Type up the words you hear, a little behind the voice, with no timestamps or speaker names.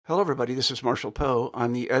Hello, everybody. This is Marshall Poe.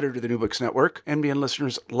 I'm the editor of the New Books Network. NBN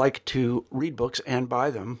listeners like to read books and buy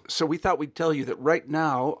them. So we thought we'd tell you that right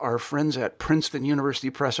now, our friends at Princeton University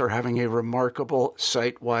Press are having a remarkable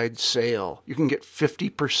site-wide sale. You can get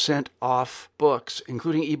 50% off books,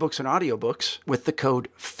 including ebooks and audiobooks, with the code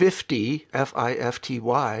 50,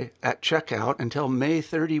 F-I-F-T-Y, at checkout until May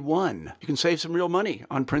 31. You can save some real money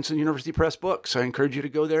on Princeton University Press books. I encourage you to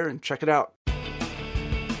go there and check it out.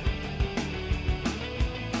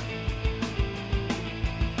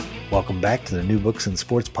 Welcome back to the New Books and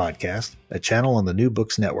Sports Podcast, a channel on the New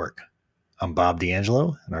Books Network. I'm Bob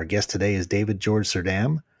D'Angelo, and our guest today is David George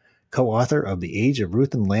Surdam, co-author of The Age of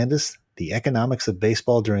Ruth and Landis, The Economics of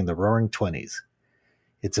Baseball During the Roaring Twenties.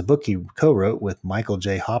 It's a book he co-wrote with Michael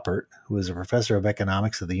J. Haupert, who is a professor of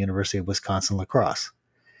economics at the University of Wisconsin-La Crosse.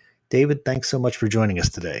 David, thanks so much for joining us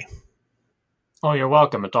today. Oh, you're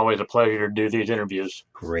welcome. It's always a pleasure to do these interviews.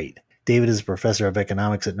 Great. David is a professor of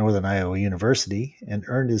economics at Northern Iowa University and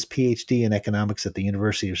earned his PhD in economics at the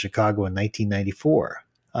University of Chicago in 1994.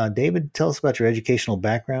 David, tell us about your educational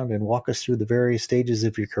background and walk us through the various stages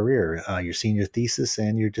of your career, your senior thesis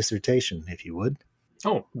and your dissertation, if you would.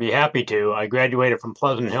 Oh, be happy to. I graduated from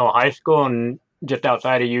Pleasant Hill High School and just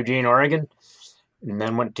outside of Eugene, Oregon, and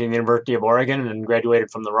then went to the University of Oregon and graduated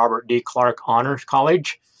from the Robert D. Clark Honors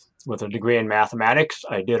College with a degree in mathematics.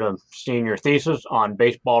 I did a senior thesis on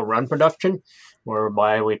baseball run production,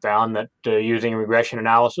 whereby we found that using regression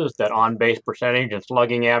analysis, that on-base percentage and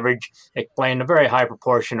slugging average explained a very high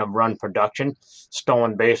proportion of run production.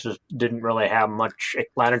 Stolen bases didn't really have much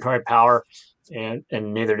explanatory power, and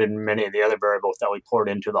neither did many of the other variables that we poured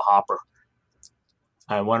into the hopper.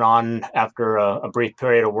 I went on after a brief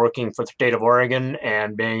period of working for the state of Oregon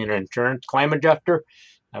and being an insurance claim adjuster.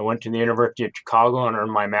 I went to the University of Chicago and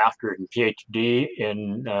earned my master's and PhD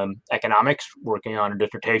in economics, working on a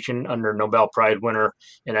dissertation under Nobel Prize winner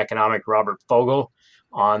in economics Robert Fogel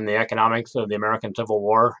on the economics of the American Civil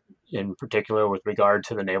War, in particular with regard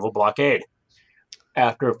to the naval blockade.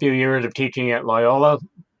 After a few years of teaching at Loyola,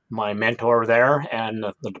 my mentor there and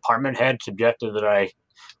the department head suggested that I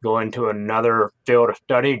go into another field of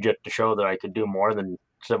study just to show that I could do more than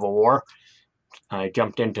Civil War. I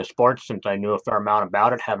jumped into sports since I knew a fair amount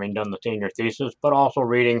about it, having done the senior thesis, but also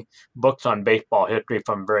reading books on baseball history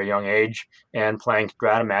from a very young age and playing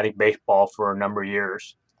Stratomatic baseball for a number of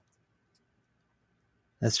years.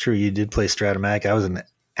 That's true. You did play Stratomatic. I was an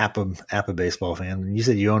APA baseball fan. You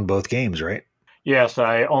said you owned both games, right? Yes,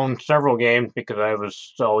 I owned several games because I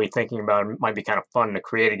was always thinking about it might be kind of fun to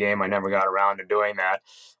create a game. I never got around to doing that.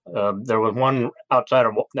 There was one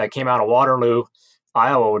that came out of Waterloo,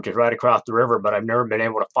 Iowa, which is right across the river, but I've never been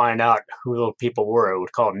able to find out who those people were. It was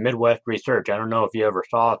called Midwest Research. I don't know if you ever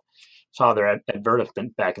saw their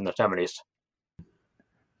advertisement back in the 70s.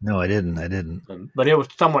 No, I didn't. But it was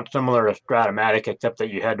somewhat similar to Stratomatic, except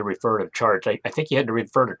that you had to refer to charts. I think you had to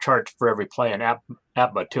refer to charts for every play in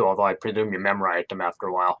APA too, although I presume you memorized them after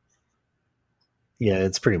a while. Yeah,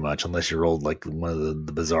 it's pretty much, unless you rolled like one of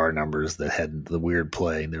the bizarre numbers that had the weird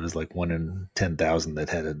play. There was like 1 in 10,000 that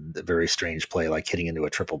had a very strange play, like hitting into a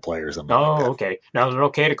triple play or something. Oh, like that. Okay. Now, is it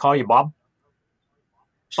okay to call you Bob?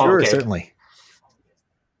 Sure, okay. Certainly.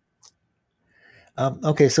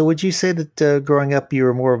 Okay, so would you say that growing up you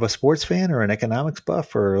were more of a sports fan or an economics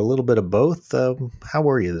buff or a little bit of both? How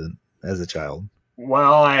were you then as a child?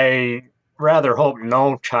 Well, I rather hope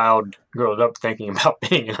no child grows up thinking about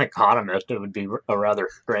being an economist. It would be a rather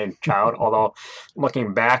strange child. Although,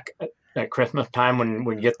 looking back at Christmas time when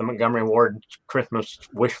we get the Montgomery Ward Christmas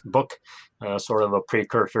wish book, sort of a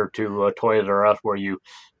precursor to Toys R Us, where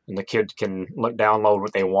the kids can download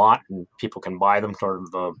what they want and people can buy them, sort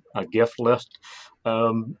of a gift list.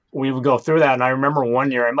 We would go through that, and I remember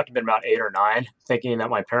one year, I must have been about 8 or 9, thinking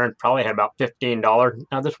that my parents probably had about $15.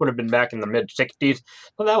 Now, this would have been back in the mid-'60s,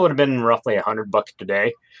 so that would have been roughly $100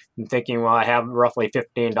 today. And thinking, well, I have roughly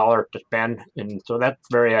 $15 to spend, and so that's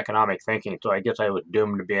very economic thinking. So I guess I was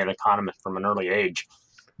doomed to be an economist from an early age.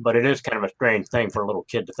 But it is kind of a strange thing for a little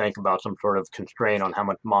kid to think about some sort of constraint on how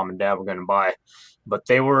much mom and dad were going to buy. But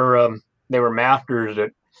they were masters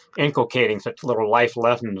at inculcating such little life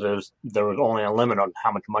lessons as there was only a limit on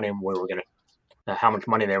how much money they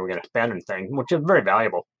were going to spend and things, which is very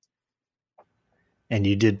valuable. And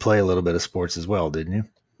you did play a little bit of sports as well, didn't you?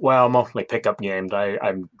 Well, mostly pickup games.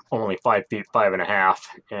 I'm only 5 feet 5.5,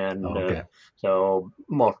 and so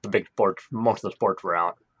most of the sports were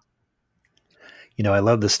out. You know, I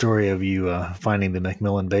love the story of you finding the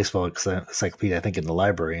Macmillan Baseball Encyclopedia, I think, in the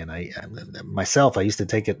library. And I used to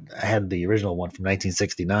take it. I had the original one from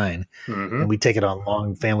 1969, and we'd take it on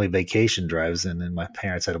long family vacation drives. And then my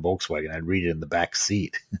parents had a Volkswagen. I'd read it in the back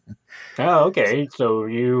seat. Oh, okay. So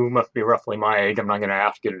you must be roughly my age. I'm not going to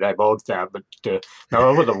ask you to divulge that, but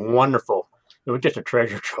no, it was a wonderful. It was just a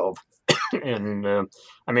treasure trove, and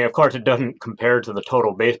I mean, of course, it doesn't compare to the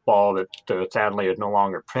total baseball that sadly is no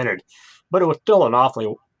longer printed, but it was still an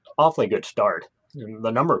awfully good start. And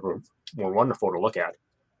the numbers were wonderful to look at.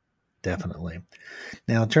 Definitely.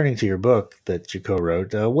 Now, turning to your book that you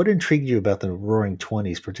co-wrote, what intrigued you about the Roaring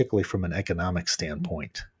Twenties, particularly from an economic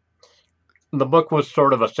standpoint? The book was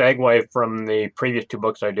sort of a segue from the previous two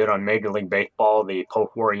books I did on Major League Baseball, the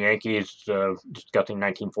post-war Yankees, discussing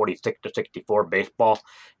 1946 to 64 baseball,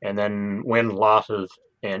 and then wins, losses,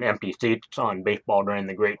 and empty seats on baseball during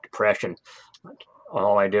the Great Depression.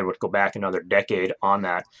 All I did was go back another decade on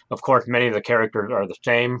that. Of course, many of the characters are the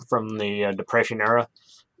same from the Depression era,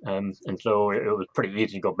 and so it was pretty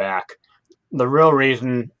easy to go back. The real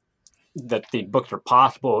reason that the books are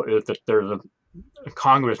possible is that there's a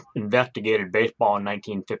Congress investigated baseball in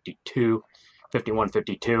 1952, 51,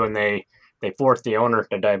 52, and they forced the owners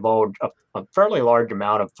to divulge a fairly large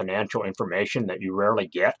amount of financial information that you rarely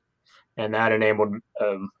get, and that enabled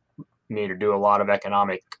me to do a lot of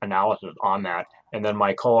economic analysis on that. And then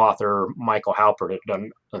my co-author, Michael Haupert, has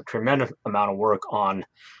done a tremendous amount of work on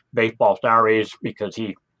baseball salaries because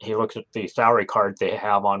he looks at the salary cards they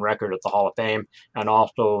have on record at the Hall of Fame and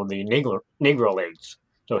also the Negro Leagues.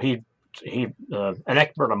 So he's an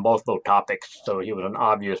expert on both those topics. So he was an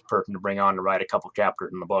obvious person to bring on to write a couple chapters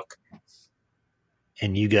in the book.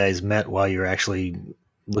 And you guys met while you're actually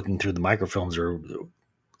looking through the microfilms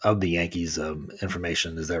of the Yankees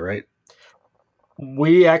information. Is that right?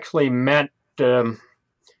 We actually met at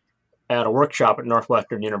a workshop at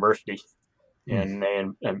Northwestern University. And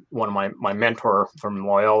one of my mentor from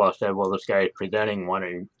Loyola said, well, this guy is presenting one,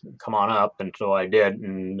 and come on up. And so I did.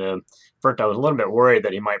 And first I was a little bit worried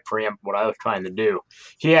that he might preempt what I was trying to do.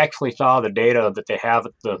 He actually saw the data that they have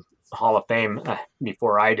at the Hall of Fame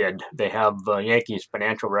before I did. They have Yankees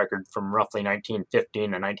financial record from roughly 1915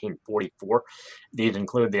 to 1944. These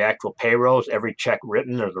include the actual payrolls. Every check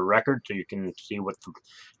written, there's a record, so you can see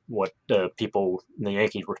what people the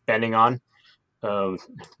Yankees were spending on.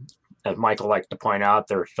 As Michael likes to point out,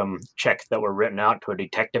 there's some checks that were written out to a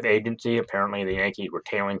detective agency. Apparently, the Yankees were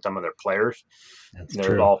tailing some of their players.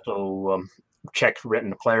 There's also checks written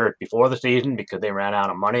to players before the season because they ran out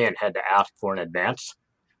of money and had to ask for an advance.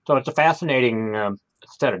 So it's a fascinating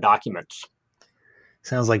set of documents.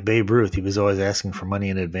 Sounds like Babe Ruth. He was always asking for money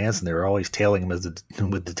in advance, and they were always tailing him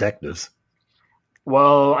with detectives.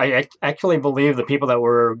 Well, I actually believe the people that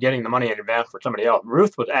were getting the money in advance were somebody else.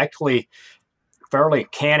 Ruth was actually fairly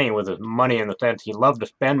canny with his money in the sense he loved to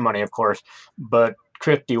spend money, of course, but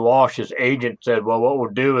Christy Walsh, his agent, said, well, what we'll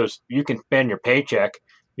do is you can spend your paycheck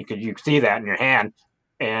because you see that in your hand,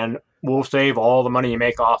 and we'll save all the money you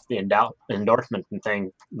make off the endorsements and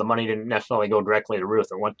things. The money didn't necessarily go directly to Ruth.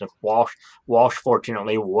 It went to Walsh. Walsh,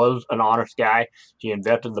 fortunately, was an honest guy. He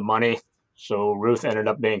invested the money, so Ruth ended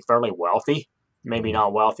up being fairly wealthy. Maybe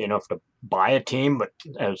not wealthy enough to buy a team, but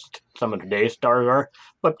as some of today's stars are.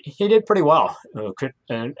 But he did pretty well.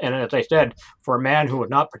 And as I said, for a man who was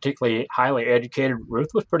not particularly highly educated, Ruth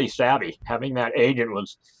was pretty savvy. Having that agent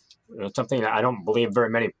was something that I don't believe very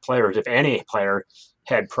many players, if any player,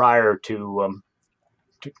 had prior to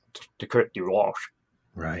Christy Walsh.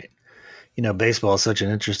 Right. You know, baseball is such an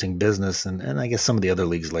interesting business, and I guess some of the other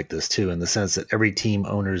leagues like this too, in the sense that every team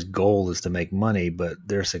owner's goal is to make money, but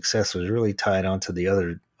their success was really tied onto the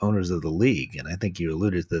other owners of the league. And I think you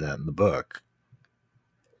alluded to that in the book.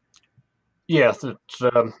 Yes, it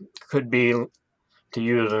could be, to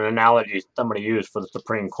use an analogy somebody used for the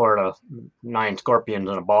Supreme Court, 9 scorpions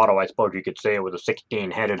in a bottle. I suppose you could say it was a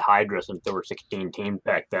 16-headed hydra since there were 16 teams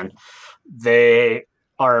back then. They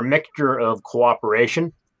are a mixture of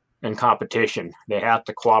cooperation and competition. They have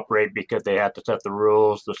to cooperate because they have to set the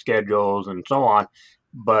rules, the schedules, and so on.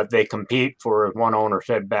 But they compete for, as one owner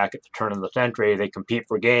said back at the turn of the century, they compete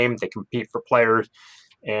for games, they compete for players,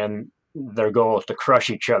 and their goal is to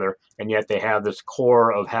crush each other. And yet they have this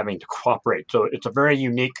core of having to cooperate. So it's a very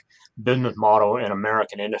unique business model in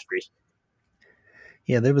American industry.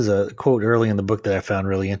 Yeah, there was a quote early in the book that I found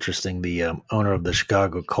really interesting. The owner of the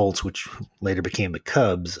Chicago Colts, which later became the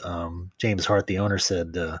Cubs, James Hart, the owner,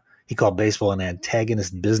 said he called baseball an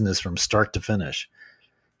antagonist business from start to finish.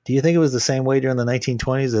 Do you think it was the same way during the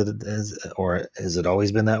 1920s, or has it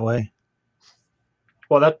always been that way?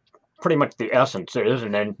 Well, that's pretty much the essence. It is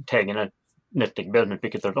an antagonistic business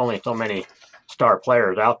because there's only so many star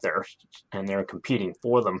players out there, and they're competing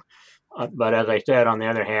for them. But as I said, on the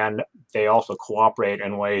other hand, they also cooperate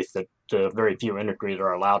in ways that very few industries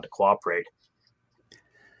are allowed to cooperate.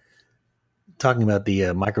 Talking about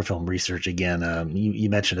the microfilm research again,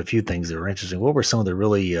 you mentioned a few things that were interesting. What were some of the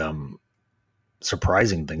really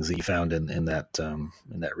surprising things that you found in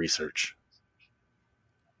that research?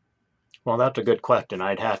 Well, that's a good question.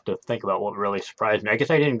 I'd have to think about what really surprised me. I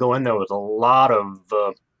guess I didn't go in there with a lot of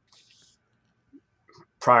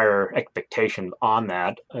prior expectations on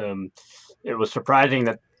that. It was surprising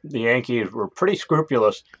that the Yankees were pretty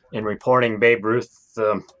scrupulous in reporting Babe Ruth's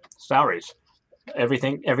salaries.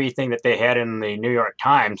 Everything that they had in the New York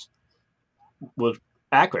Times was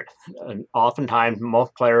accurate. And oftentimes,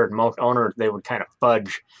 most players, most owners, they would kind of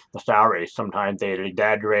fudge the salaries. Sometimes they'd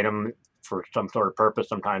exaggerate them for some sort of purpose.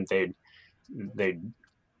 Sometimes they'd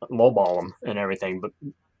lowball them and everything. But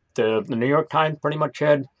the New York Times pretty much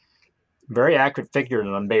had very accurate figures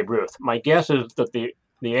on Babe Ruth. My guess is that the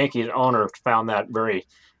Yankees owner found that very,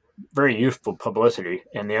 very useful publicity,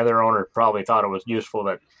 and the other owner probably thought it was useful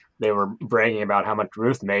that they were bragging about how much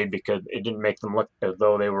Ruth made, because it didn't make them look as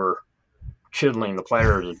though they were chiseling the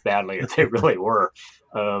players as badly as they really were.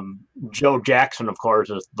 Joe Jackson, of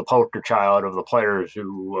course, is the poster child of the players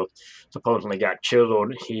who supposedly got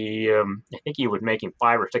chiseled. I think he was making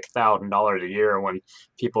 $5,000 or $6,000 a year, when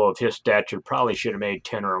people of his stature probably should have made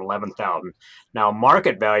 $10,000 or $11,000. Now,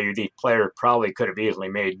 market value, these players probably could have easily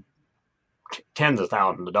made tens of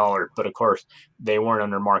thousands of dollars, but of course they weren't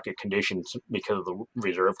under market conditions because of the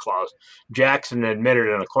reserve clause. Jackson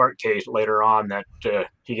admitted in a court case later on that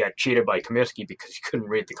he got cheated by Comiskey because he couldn't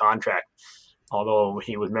read the contract, although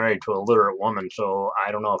he was married to a literate woman. So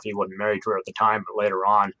I don't know if he wasn't married to her at the time, but later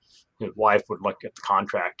on his wife would look at the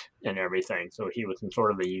contract and everything. So he was in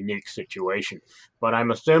sort of a unique situation. But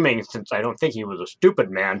I'm assuming, since I don't think he was a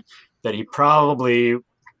stupid man, that he probably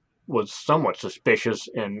was somewhat suspicious,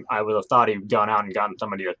 and I would have thought he'd gone out and gotten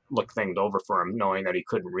somebody to look things over for him, knowing that he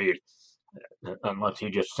couldn't read, unless he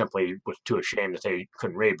just simply was too ashamed to say he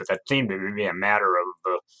couldn't read. But that seemed to be a matter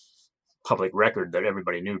of public record, that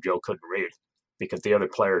everybody knew Joe couldn't read, because the other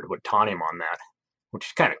players would taunt him on that, which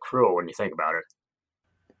is kind of cruel when you think about it.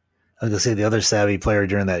 I was going to say, the other savvy player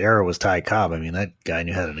during that era was Ty Cobb. I mean, that guy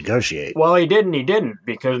knew how to negotiate. Well, he didn't,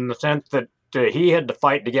 because in the sense that he had to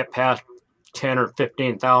fight to get past $10,000 or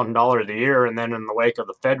 $15,000 a year, and then in the wake of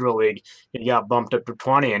the Federal League, he got bumped up to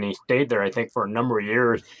 20, and he stayed there, I think, for a number of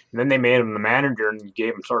years. And then they made him the manager and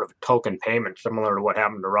gave him sort of a token payment, similar to what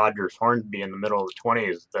happened to Rogers Hornsby in the middle of the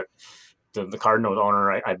 20s. That the Cardinals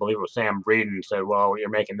owner, I believe it was Sam Breeden, said, "Well, you're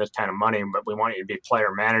making this kind of money, but we want you to be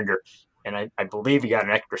player manager." And I believe he got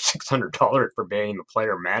an extra $600 for being the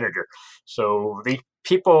player manager. So these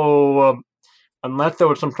people, unless there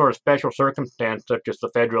was some sort of special circumstance, such as the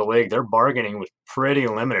Federal League, their bargaining was pretty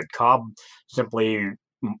limited. Cobb simply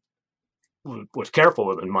was careful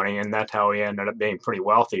with his money, and that's how he ended up being pretty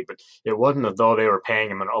wealthy. But it wasn't as though they were paying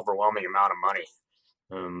him an overwhelming amount of money.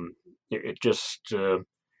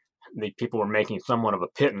 The people were making somewhat of a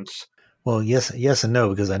pittance. Well, yes and no,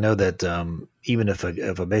 because I know that even if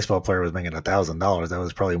a baseball player was making $1,000, that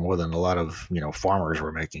was probably more than a lot of farmers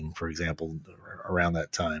were making, for example, around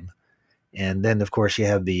that time. And then, of course, you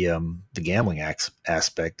have the gambling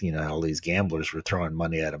aspect. All these gamblers were throwing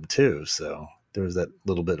money at them too. So there was that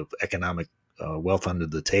little bit of economic wealth under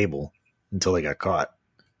the table until they got caught.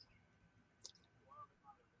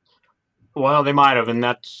 Well, they might have, and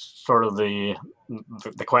that's sort of the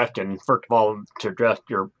question. First of all, to address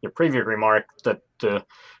your previous remark, that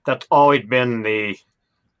that's always been the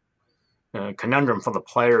conundrum for the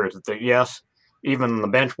players, that yes, even the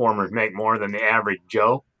bench warmers make more than the average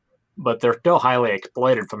Joe, but they're still highly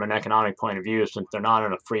exploited from an economic point of view, since they're not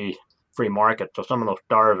in a free market. So some of those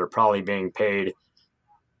stars are probably being paid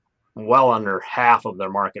well under half of their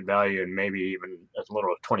market value, and maybe even as little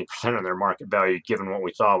as 20% of their market value, given what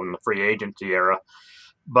we saw in the free agency era.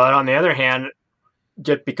 But on the other hand,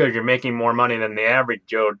 just because you're making more money than the average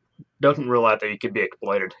Joe doesn't rule out that you could be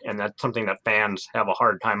exploited, and that's something that fans have a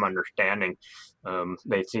hard time understanding.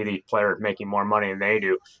 They see these players making more money than they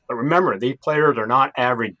do. But remember, these players are not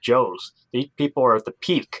average Joes. These people are at the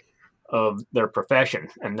peak of their profession,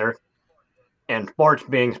 and sports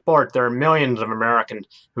being sport, there are millions of Americans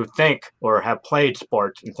who think, or have played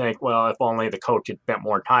sports and think, well, if only the coach had spent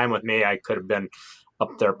more time with me, I could have been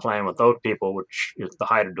up there playing with those people, which is the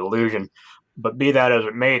height of delusion. But be that as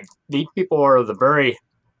it may, these people are the very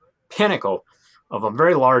pinnacle of a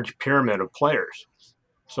very large pyramid of players.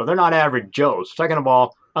 So they're not average Joes. Second of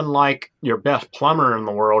all, unlike your best plumber in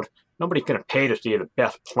the world, nobody's going to pay to see the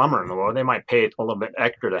best plumber in the world. They might pay a little bit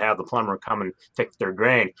extra to have the plumber come and fix their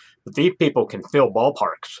drain. But these people can fill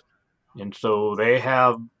ballparks. And so they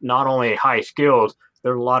have not only high skills,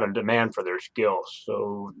 there's a lot of demand for their skills.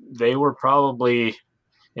 So they were probably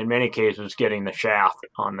in many cases, getting the shaft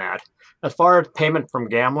on that. As far as payment from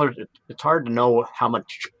gamblers, it's hard to know how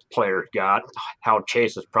much players got. Hal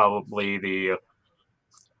Chase is probably the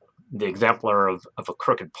exemplar of a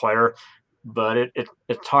crooked player, but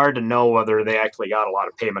it's hard to know whether they actually got a lot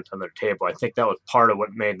of payments on their table. I think that was part of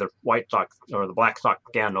what made the White Sox or the Black Sox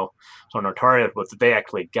scandal so notorious, was that they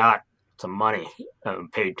actually got some money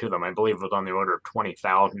paid to them. I believe it was on the order of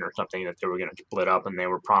 $20,000 or something that they were going to split up, and they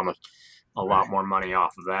were promised a lot more money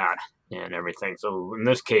off of that and everything. So in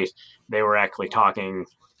this case, they were actually talking,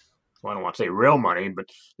 well, I don't want to say real money, but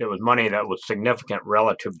it was money that was significant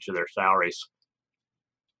relative to their salaries.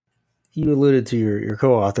 You alluded to your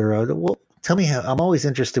co-author. Well, tell me how. I'm always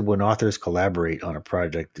interested when authors collaborate on a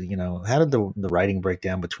project. How did the writing break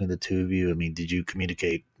down between the two of you? I mean, did you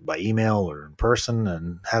communicate by email or in person,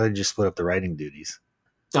 and how did you split up the writing duties?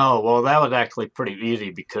 Oh, well, that was actually pretty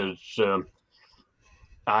easy because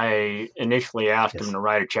I initially asked him to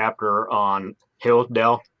write a chapter on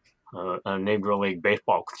Hillsdale, a Negro League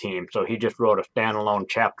baseball team. So he just wrote a standalone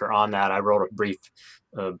chapter on that. I wrote a brief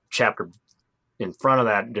chapter in front of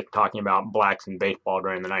that, just talking about blacks in baseball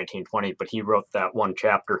during the 1920s, but he wrote that one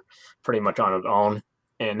chapter pretty much on his own.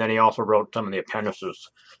 And then he also wrote some of the appendices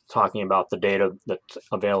talking about the data that's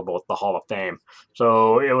available at the Hall of Fame.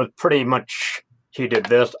 So it was pretty much he did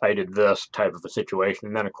this, I did this type of a situation.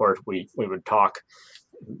 And then, of course, we would talk,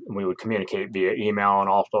 we would communicate via email, and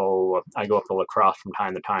also I go up to La Crosse from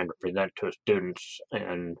time to time to present to students,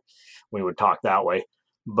 and we would talk that way.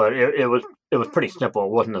 But it was pretty simple.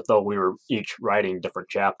 It wasn't as though we were each writing different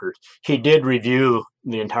chapters. He did review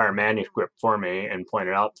the entire manuscript for me and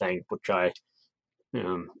pointed out things which I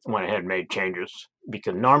went ahead and made changes,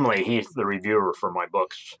 because normally he's the reviewer for my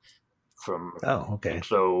books. Okay.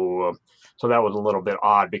 So that was a little bit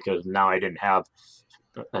odd, because now I didn't have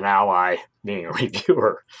an ally being a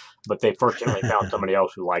reviewer, but they fortunately found somebody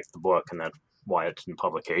else who liked the book, and that's why it's in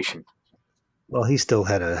publication. Well, he still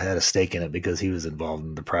had a stake in it because he was involved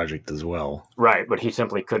in the project as well. Right, but he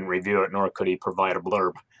simply couldn't review it, nor could he provide a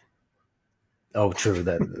blurb. Oh, true.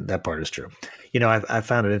 That part is true. I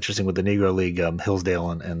found it interesting with the Negro League,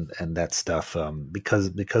 Hillsdale and that stuff, because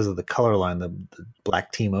of the color line, the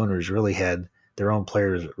black team owners really had their own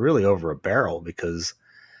players really over a barrel, because,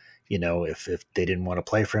 if they didn't want to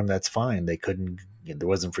play for him, that's fine. They couldn't, there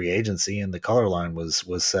wasn't free agency, and the color line was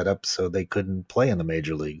set up so they couldn't play in the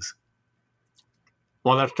major leagues.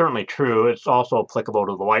 Well, that's certainly true. It's also applicable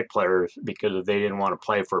to the white players, because if they didn't want to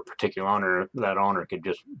play for a particular owner, that owner could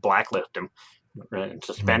just blacklist him and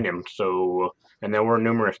suspend him. So, and there were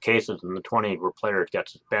numerous cases in the 20s where players got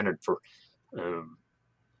suspended for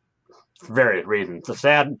various reasons. The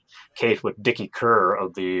sad case with Dickie Kerr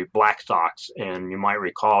of the Black Sox, and you might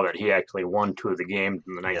recall that he actually won 2 of the games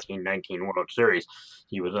in the 1919 World Series.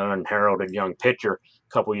 He was an unheralded young pitcher. A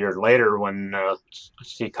couple years later, when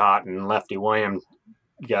Seacott and Lefty Williams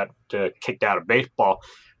got kicked out of baseball,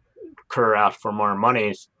 Kerr asked for more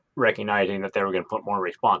money, recognizing that they were going to put more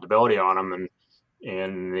responsibility on him,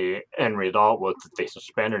 and the end result was that they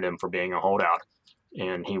suspended him for being a holdout,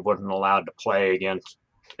 and he wasn't allowed to play against.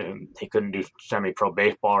 He couldn't do semi-pro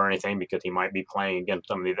baseball or anything, because he might be playing against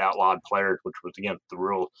some of these outlawed players, which was against the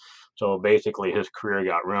rules. So basically, his career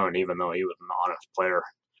got ruined, even though he was an honest player.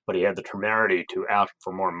 But he had the temerity to ask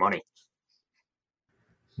for more money.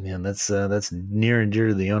 Yeah, that's near and dear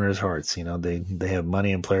to the owners' hearts. They have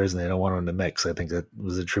money and players, and they don't want them to mix. I think that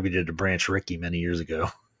was attributed to Branch Rickey many years ago.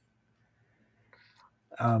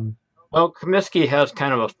 Well, Comiskey has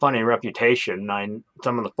kind of a funny reputation.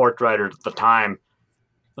 Some of the sports writers at the time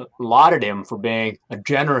lauded him for being a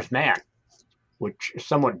generous man, which is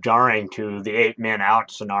somewhat jarring to the 8 men out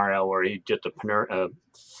scenario, where he's just a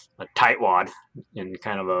tightwad and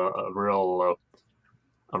kind of a real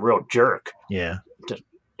jerk. Yeah.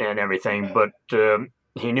 And everything, but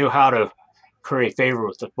he knew how to curry favor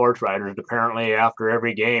with the sports writers. Apparently, after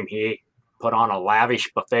every game, he put on a lavish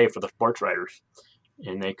buffet for the sports writers,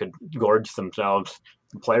 and they could gorge themselves.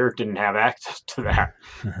 The players didn't have access to that.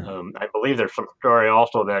 I believe there's some story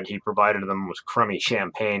also that he provided them with crummy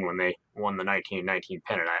champagne when they won the 1919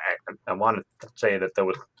 pennant. I wanted to say that there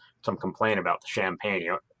was some complaint about the champagne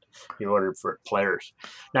he ordered for players.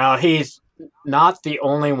 Now, he's not the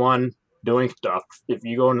only one doing stuff. If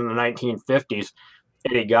you go into the 1950s,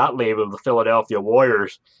 Eddie Gottlieb of the Philadelphia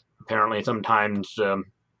Warriors apparently sometimes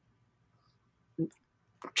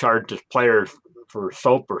charged his players for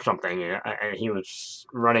soap or something, and he was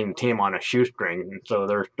running the team on a shoestring. And so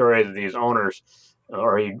there are stories of these owners,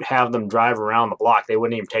 or he'd have them drive around the block. They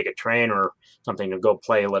wouldn't even take a train or something to go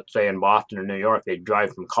play, let's say, in Boston or New York. They'd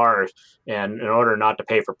drive some cars, and in order not to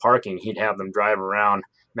pay for parking, he'd have them drive around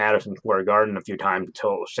Madison Square Garden a few times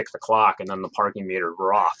until it was 6 o'clock, and then the parking meters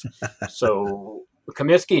were off. So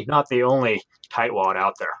Comiskey's not the only tightwad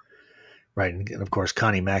out there. Right, and of course,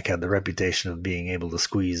 Connie Mack had the reputation of being able to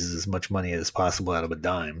squeeze as much money as possible out of a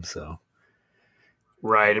dime. So,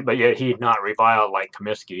 right, but yet he'd not reviled like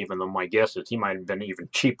Comiskey, even though my guess is he might have been even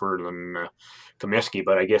cheaper than Comiskey.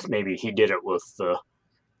 But I guess maybe he did it with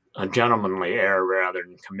a gentlemanly air rather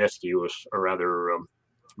than Comiskey was a rather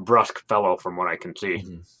brusque fellow, from what I can see.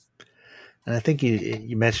 Mm-hmm. And I think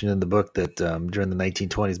you mentioned in the book that during the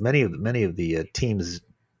 1920s, many of the teams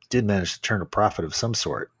did manage to turn a profit of some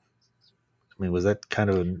sort. I mean, was that kind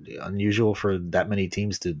of unusual for that many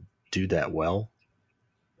teams to do that well?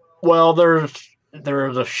 Well, there's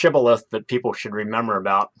a shibboleth that people should remember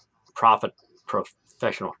about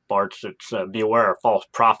professional sports. It's beware of false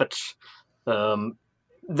prophets.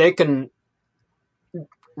 They can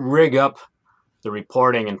rig up the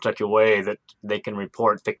reporting in such a way that they can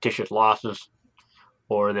report fictitious losses,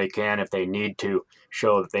 or they can, if they need to,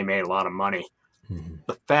 show that they made a lot of money. Mm-hmm.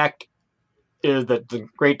 The fact is that the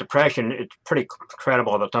Great Depression, it's pretty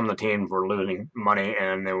credible that some of the teams were losing money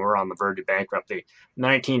and they were on the verge of bankruptcy. In the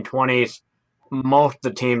 1920s, most of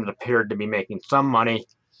the teams appeared to be making some money,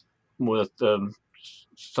 with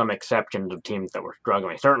some exceptions of teams that were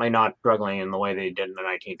struggling. Certainly not struggling in the way they did in the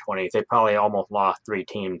 1920s. They probably almost lost 3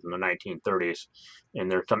 teams in the 1930s.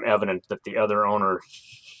 And there's some evidence that the other owners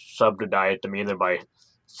subsidized them either by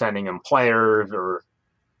sending them players or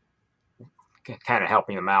kind of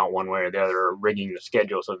helping them out one way or the other, or rigging the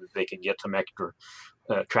schedule so that they could get some extra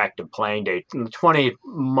attractive playing dates. In the 20s,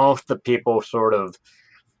 most of the people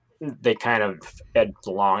they kind of edged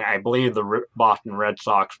along. I believe the Boston Red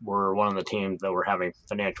Sox were one of the teams that were having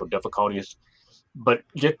financial difficulties. But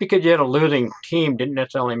just because you had a losing team didn't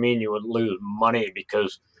necessarily mean you would lose money,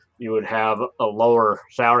 because you would have a lower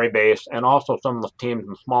salary base. And also some of the teams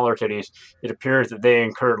in smaller cities, it appears that they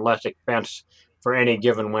incurred less expense for any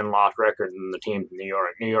given win-loss record than the teams in New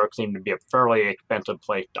York. New York seemed to be a fairly expensive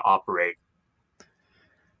place to operate.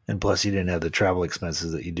 And plus, you didn't have the travel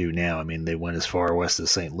expenses that you do now. I mean, they went as far west as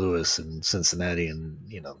St. Louis and Cincinnati, and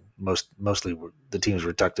mostly the teams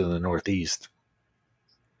were tucked in the Northeast.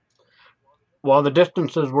 Well, the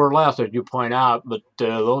distances were less, as you point out, but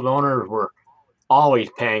those owners were always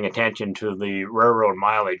paying attention to the railroad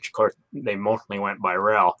mileage. Of course, they mostly went by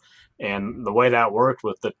rail, and the way that worked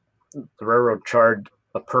was that the railroad charged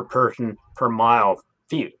a per person per mile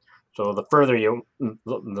fee. So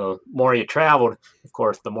the more you traveled, of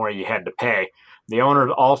course, the more you had to pay. The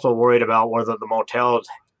owners also worried about whether the motels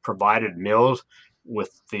provided meals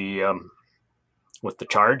with the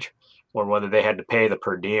charge, or whether they had to pay the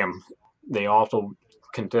per diem. They also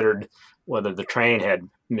considered whether the train had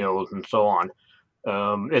meals and so on.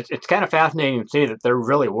 It's kind of fascinating to see that they're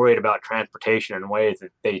really worried about transportation in ways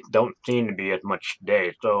that they don't seem to be as much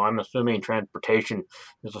today. So I'm assuming transportation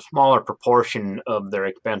is a smaller proportion of their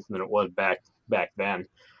expense than it was back then.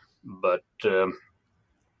 But it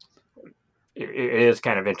is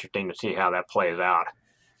kind of interesting to see how that plays out.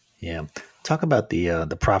 Yeah. Talk about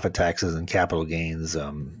the profit taxes and capital gains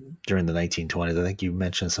during the 1920s. I think you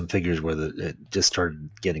mentioned some figures where it just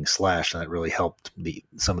started getting slashed, and that really helped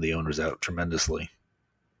some of the owners out tremendously.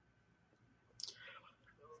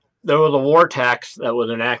 There was a war tax that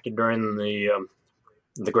was enacted during the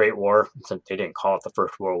Great War, since they didn't call it the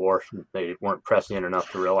First World War. They weren't prescient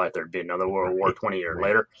enough to realize there'd be another World War 20 years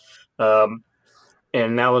later.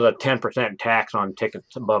 And that was a 10% tax on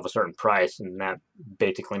tickets above a certain price, and that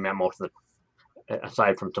basically meant most of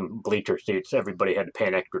aside from some bleacher seats, everybody had to pay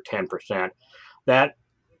an extra 10%. That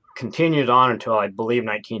continues on until, I believe,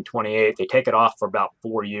 1928. They take it off for about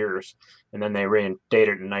 4 years, and then they reinstate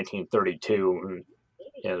it in 1932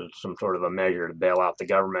 as some sort of a measure to bail out the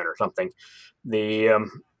government or something. The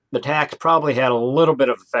tax probably had a little bit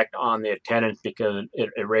of effect on the attendance, because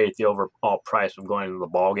it raised the overall price of going to the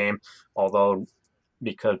ball game, although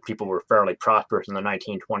because people were fairly prosperous in the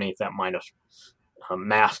 1920s, that might have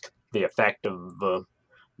masked the effect of the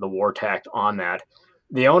war tax on that.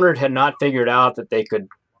 The owners had not figured out that they could,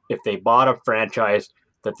 if they bought a franchise,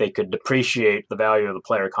 that they could depreciate the value of the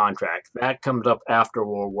player contract. That comes up after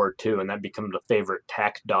World War II, and that becomes a favorite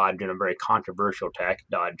tax dodge and a very controversial tax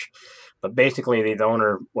dodge. But basically, these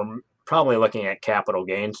owners were probably looking at capital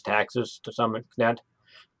gains taxes to some extent.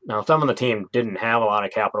 Now, some of the teams didn't have a lot of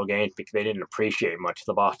capital gains because they didn't appreciate much.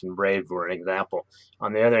 The Boston Braves were an example.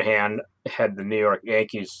 On the other hand, had the New York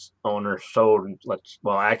Yankees owner sold,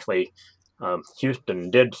 Houston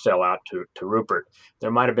did sell out to Rupert, there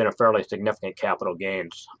might have been a fairly significant capital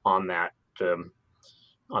gains on that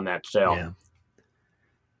sale. Yeah,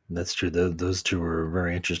 that's true. Those two were a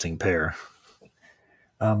very interesting pair.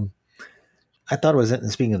 I thought it was,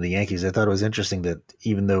 speaking of the Yankees, I thought it was interesting that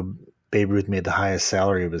even though Babe Ruth made the highest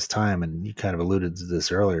salary of his time, and you kind of alluded to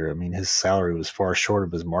this earlier, I mean, his salary was far short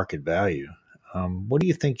of his market value. What do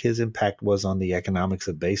you think his impact was on the economics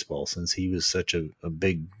of baseball, since he was such a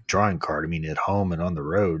big drawing card? I mean, at home and on the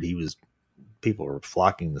road, people were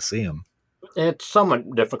flocking to see him. It's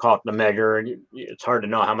somewhat difficult to measure, and it's hard to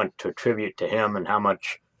know how much to attribute to him and how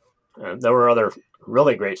much. There were other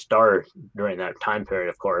really great stars during that time period,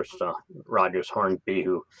 of course. Rogers Hornsby,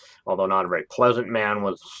 who, although not a very pleasant man,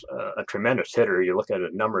 was a tremendous hitter. You look at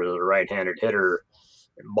his numbers as a right-handed hitter,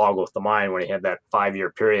 it boggles the mind when he had that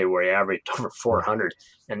 5-year period where he averaged over 400.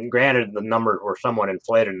 And granted, the numbers were somewhat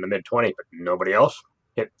inflated in the mid-20s, but nobody else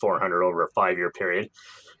hit 400 over a 5-year period.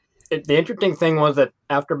 The interesting thing was that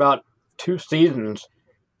after about 2 seasons,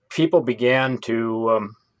 people began to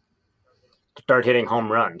start hitting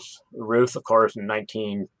home runs. Ruth, of course, in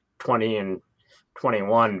 1920 and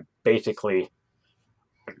 21, basically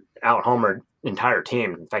out-homered the entire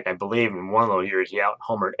team. In fact, I believe in one of those years, he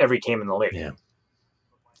out-homered every team in the league. Yeah.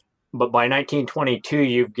 But by 1922,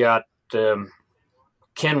 you've got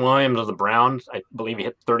Ken Williams of the Browns. I believe he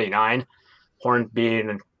hit 39. Hornsby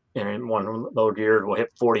in one of those years will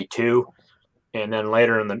hit 42. And then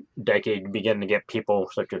later in the decade, you begin to get people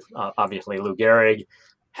such as obviously Lou Gehrig.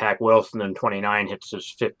 Hack Wilson in 29 hits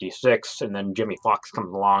his 56, and then Jimmy Fox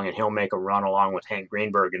comes along and he'll make a run along with Hank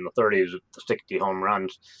Greenberg in the 30s with the 60 home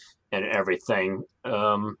runs and everything.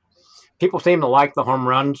 People seem to like the home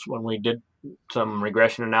runs. When we did some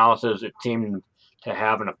regression analysis, it seemed to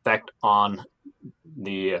have an effect on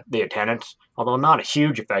the attendance, although not a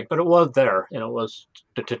huge effect, but it was there and it was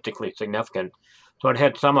statistically significant. So it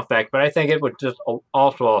had some effect, but I think it was just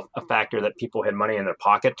also a factor that people had money in their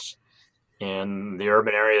pockets. And the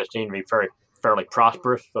urban areas seemed to be fairly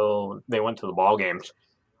prosperous, so they went to the ball games.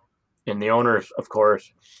 And the owners, of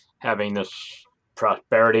course, having this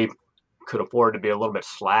prosperity, could afford to be a little bit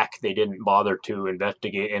slack. They didn't bother to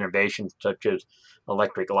investigate innovations such as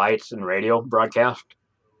electric lights and radio broadcast.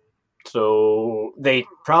 So they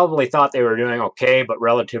probably thought they were doing okay, but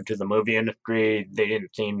relative to the movie industry, they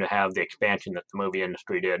didn't seem to have the expansion that the movie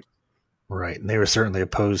industry did. Right, and they were certainly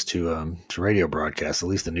opposed to radio broadcasts. At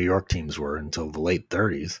least the New York teams were until the late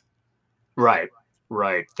 30s. Right.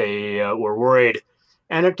 They were worried,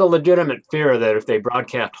 and it's a legitimate fear that if they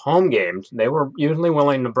broadcast home games, they were usually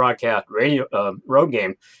willing to broadcast road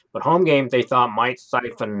games, but home games they thought might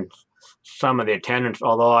siphon some of the attendance.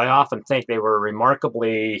 Although I often think they were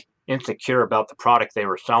remarkably insecure about the product they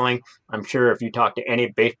were selling. I'm sure if you talk to any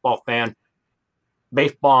baseball fan,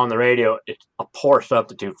 baseball on the radio, it's a poor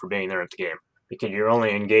substitute for being there at the game because you're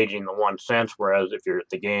only engaging the one sense. Whereas if you're at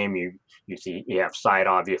the game, you see, you have sight,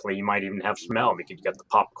 obviously. You might even have smell because you got the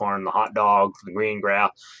popcorn, the hot dogs, the green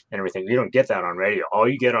grass, and everything. You don't get that on radio. All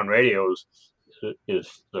you get on radio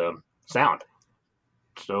is the sound.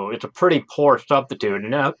 So it's a pretty poor substitute.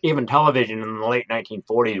 And even television in the late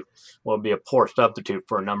 1940s will be a poor substitute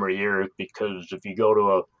for a number of years because if you go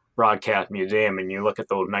to a broadcast museum and you look at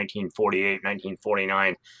those 1948,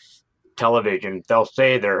 1949 television, they'll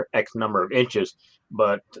say they're X number of inches,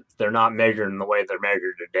 but they're not measured in the way they're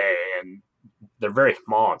measured today. And they're very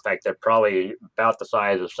small. In fact, they're probably about the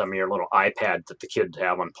size of some of your little iPads that the kids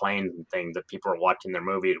have on planes and things that people are watching their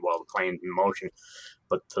movies while the plane's in motion.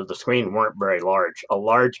 But the screens weren't very large. A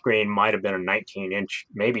large screen might have been a 19-inch,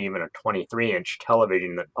 maybe even a 23-inch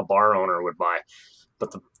television that a bar owner would buy.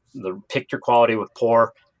 But the picture quality was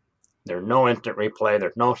poor. There's no instant replay.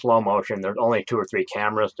 There's no slow motion. There's only 2 or 3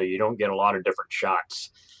 cameras, so you don't get a lot of different shots.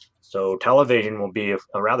 So television will be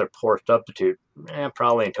a rather poor substitute,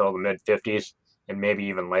 probably until the mid-50s and maybe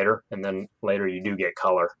even later. And then later you do get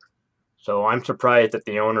color. So I'm surprised that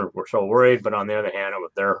the owners were so worried, but on the other hand, it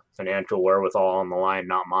was their financial wherewithal on the line,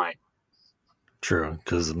 not mine. True,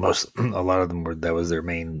 because a lot of them that was their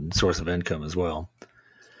main source of income as well.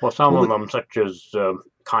 Well, some of them, such as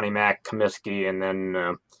Connie Mack, Comiskey, and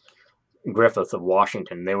then Griffith of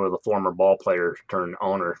Washington, they were the former ball players turned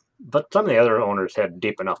owners. But some of the other owners had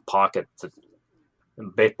deep enough pockets that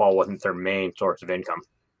baseball wasn't their main source of income.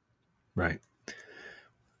 Right.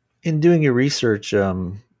 In doing your research,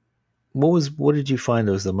 what did you find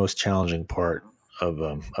was the most challenging part of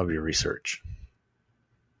your research?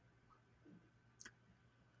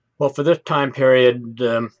 Well, for this time period,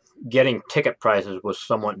 getting ticket prices was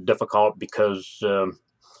somewhat difficult because the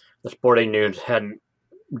Sporting News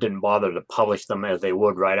didn't bother to publish them as they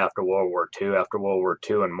would right after World War II. After World War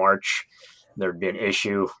II in March, there'd be an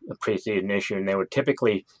issue, a preseason issue, and they would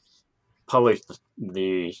typically publish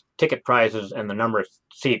the ticket prices and the number of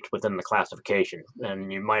seats within the classification.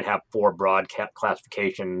 And you might have 4 broad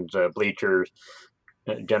classifications, bleachers,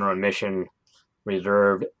 general admission,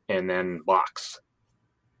 reserved, and then box.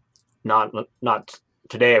 Not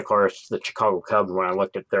today, of course. The Chicago Cubs, when I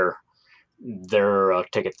looked at their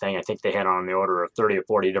ticket thing, I think they had on the order of 30 or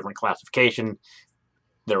 40 different classifications.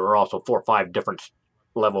 There were also 4 or 5 different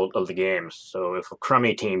levels of the games. So if a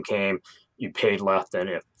crummy team came, you paid less than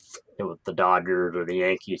if it was the Dodgers or the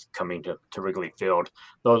Yankees coming to Wrigley Field.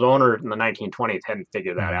 Those owners in the 1920s hadn't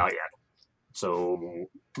figured that out yet. So,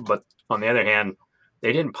 but on the other hand,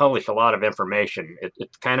 they didn't publish a lot of information.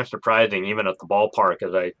 It's kind of surprising, even at the ballpark,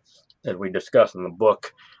 as we discussed in the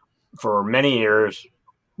book. For many years,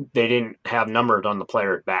 they didn't have numbers on the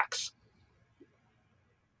players' backs,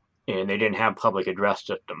 and they didn't have public address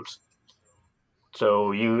systems.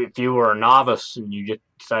 So if you were a novice and you just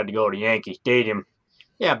decided to go to Yankee Stadium,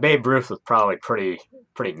 yeah, Babe Ruth was probably pretty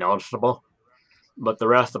noticeable. But the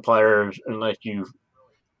rest of the players, unless you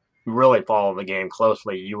really follow the game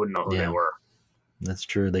closely, you wouldn't know who they were. That's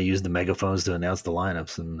true. They used the megaphones to announce the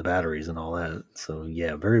lineups and the batteries and all that. So,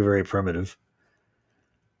 yeah, very, very primitive.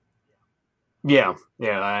 Yeah.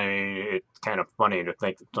 It's kind of funny to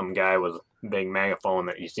think that some guy with a big megaphone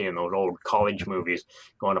that you see in those old college movies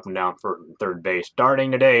going up and down for third base,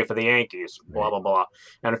 starting today for the Yankees, blah, blah, blah.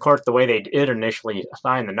 And, of course, the way they did initially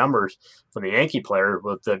assign the numbers for the Yankee players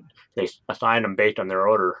was that they assigned them based on their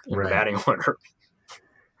order in the batting order.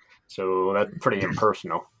 So that's pretty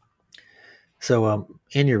impersonal. So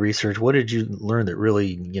in your research, what did you learn that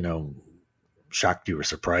really, shocked you or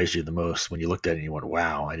surprised you the most when you looked at it and you went,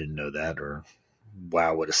 wow, I didn't know that, or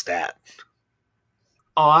wow, what a stat?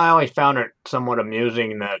 Oh, I always found it somewhat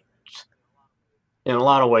amusing that in a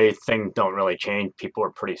lot of ways things don't really change. People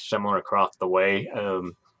are pretty similar across the way.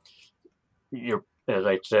 As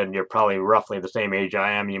I said, you're probably roughly the same age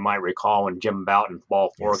I am. You might recall when Jim Bouton's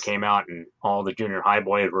Ball 4 came out and all the junior high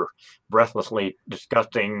boys were breathlessly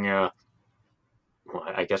discussing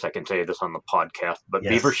I guess I can say this on the podcast, but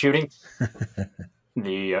beaver shooting.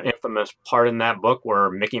 The infamous part in that book where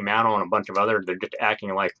Mickey Mantle and a bunch of others, they're just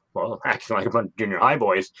acting like a bunch of junior high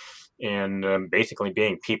boys and basically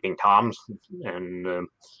being peeping Toms. And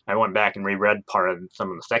I went back and reread part of some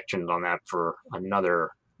of the sections on that for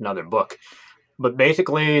another book. But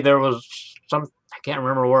basically there was I can't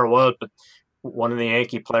remember where it was, but one of the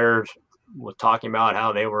Yankee players was talking about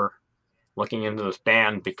how they were looking into the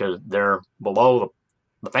stand because they're below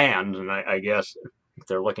the fans, and I guess if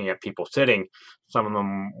they're looking at people sitting, some of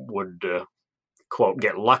them would quote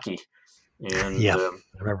get lucky. And I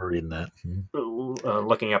remember reading that.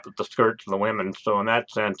 Looking up at the skirts of the women. So in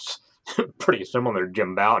that sense, pretty similar to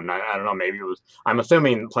Jim Bouton. I don't know, maybe it was. I'm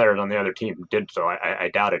assuming players on the other team did so.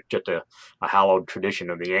 I doubt it's just a hallowed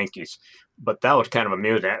tradition of the Yankees. But that was kind of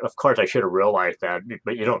amusing. Of course, I should have realized that,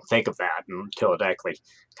 but you don't think of that until it actually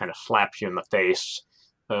kind of slaps you in the face.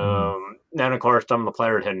 Then, of course, some of the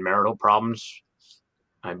players had marital problems.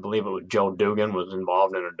 I believe it was Joe Dugan was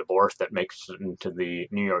involved in a divorce that makes it into the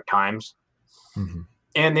New York Times. Mm-hmm.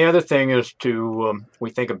 And the other thing is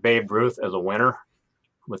we think of Babe Ruth as a winner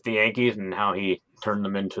with the Yankees and how he turned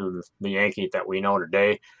them into the Yankees that we know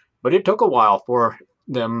today. But it took a while for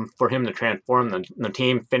him to transform. The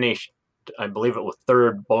team finished, I believe it was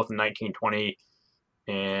third, both in 1920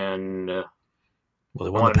 and they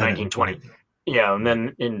won the pennant in 1920. Yeah, and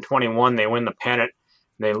then in 21 they win the pennant.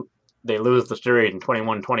 They lose the series in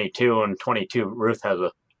 21-22, and 22 Ruth has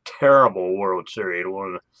a terrible World Series.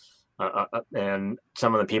 And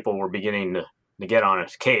some of the people were beginning to get on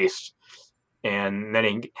his case. And then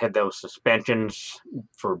he had those suspensions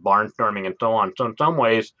for barnstorming and so on. So in some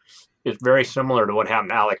ways, it's very similar to what happened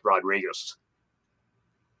to Alex Rodriguez.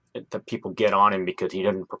 The people get on him because he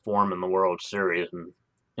didn't perform in the World Series and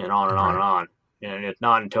on and on and on. And it's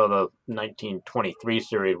not until the 1923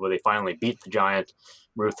 series where they finally beat the Giants.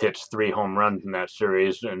 Ruth hits 3 home runs in that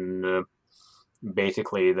series, and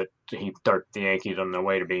basically that he starts the Yankees on their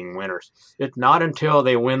way to being winners. It's not until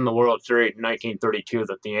they win the World Series in 1932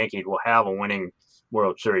 that the Yankees will have a winning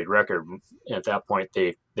World Series record. At that point,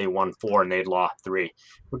 they won 4 and they'd lost 3,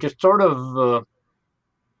 which is sort of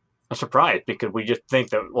a surprise because we just think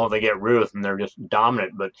that, well, they get Ruth and they're just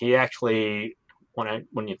dominant, but he actually,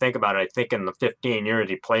 when you think about it, I think in the 15 years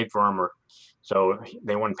he played for him, so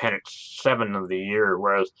they won pennant 7 of the year,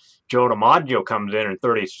 whereas Joe DiMaggio comes in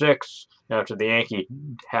 36 after the Yankees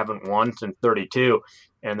haven't won since 32,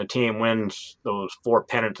 and the team wins those 4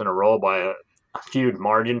 pennants in a row by a huge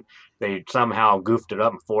margin. They somehow goofed it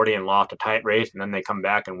up in 40 and lost a tight race, and then they come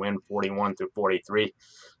back and win 41 through 43.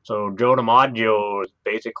 So Joe DiMaggio is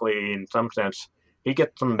basically, in some sense, he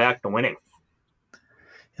gets them back to winning.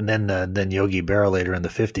 And then Yogi Berra later in the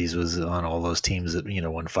 50s was on all those teams that,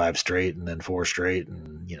 won 5 straight and then 4 straight.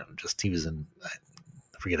 And, just he was in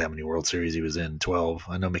forget how many World Series he was in, 12.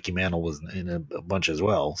 I know Mickey Mantle was in a bunch as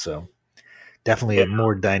well. So definitely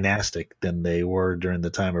more dynastic than they were during the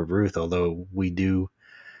time of Ruth, although we do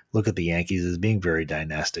look at the Yankees as being very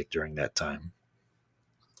dynastic during that time.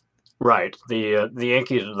 Right. The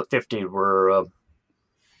Yankees of the 50s were,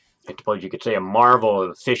 I suppose you could say, a marvel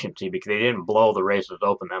of efficiency because they didn't blow the races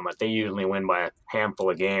open that much. They usually win by a handful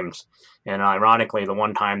of games. And ironically, the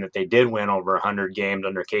one time that they did win over 100 games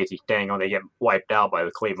under Casey Stengel, they get wiped out by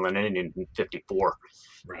the Cleveland Indians in 54.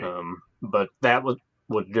 Right. But that was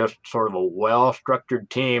just sort of a well-structured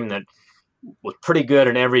team that was pretty good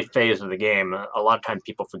in every phase of the game. A lot of times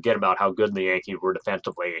people forget about how good the Yankees were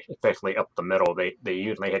defensively, especially up the middle. They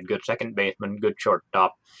usually had good second baseman, good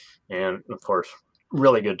shortstop, and, of course,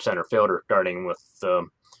 really good center fielder, starting with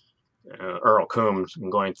Earl Coombs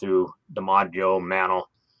and going through DiMaggio, Mantle,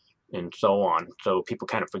 and so on. So people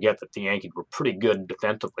kind of forget that the Yankees were pretty good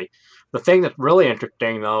defensively. The thing that's really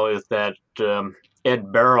interesting, though, is that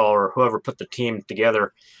Ed Barrow, or whoever put the team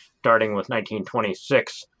together, starting with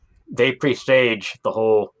 1926, they presage the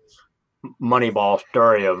whole Moneyball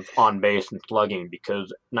story of on base and slugging,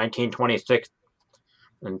 because 1926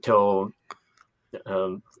 until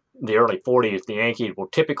the early 40s, the Yankees will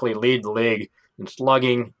typically lead the league in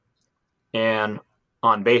slugging and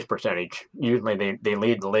on base percentage. Usually they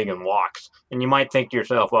lead the league in walks. And you might think to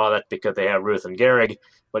yourself, well, that's because they have Ruth and Gehrig,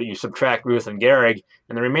 but you subtract Ruth and Gehrig,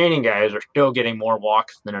 and the remaining guys are still getting more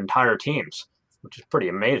walks than entire teams, which is pretty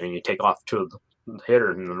amazing. You take off two of the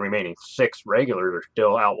hitters, and the remaining 6 regulars are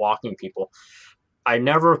still out walking people. I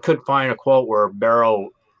never could find a quote where Barrow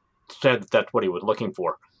said that that's what he was looking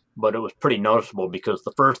for, but it was pretty noticeable because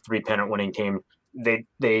the first 3 pennant winning team, they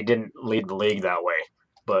didn't lead the league that way.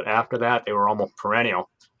 But after that, they were almost perennial,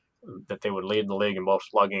 that they would lead the league in both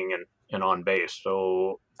slugging and on base.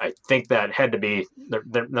 So I think that had to be,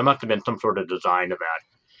 there must have been some sort of design to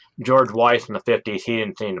that. George Weiss in the 50s, he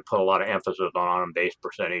didn't seem to put a lot of emphasis on base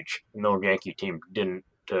percentage. No Yankee team didn't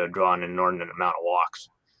draw an inordinate amount of walks.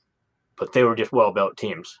 But they were just well-built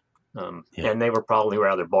teams. And they were probably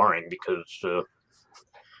rather boring because,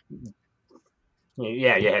 you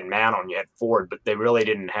had Mantle and you had Ford, but they really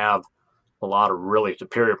didn't have a lot of really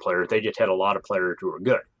superior players. They just had a lot of players who were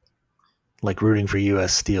good. Like rooting for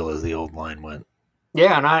U.S. Steel, as the old line went.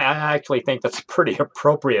 Yeah, and I actually think that's a pretty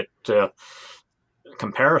appropriate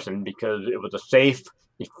comparison, because it was a safe,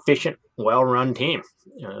 efficient, well-run team.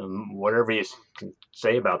 Whatever you can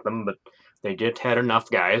say about them, but they just had enough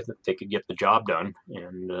guys that they could get the job done.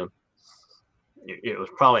 And it was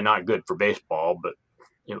probably not good for baseball, but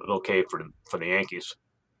it was okay for the Yankees.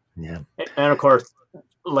 Yeah. And of course,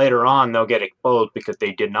 later on, they'll get exposed because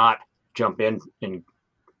they did not jump in and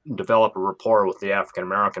develop a rapport with the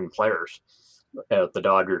African-American players as the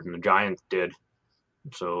Dodgers and the Giants did.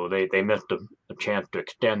 So they missed a chance to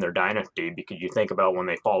extend their dynasty, because you think about when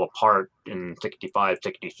they fall apart in 65,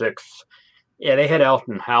 66. Yeah, they had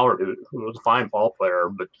Elton Howard, who was a fine ball player,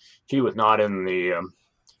 but he was not in the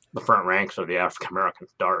front ranks of the African-American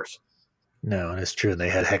stars. No, and it's true. They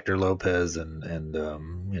had Hector Lopez and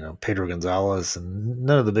Pedro Gonzalez, and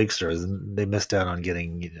none of the big stars. And they missed out on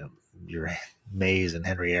getting your Mays and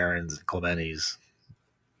Henry Aarons and Clementis.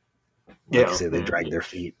 Like you say, they dragged their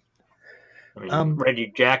feet. I mean,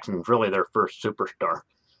 Reggie Jackson's really their first superstar.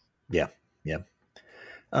 Yeah.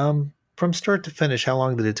 From start to finish, how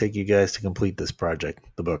long did it take you guys to complete this project,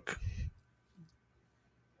 the book?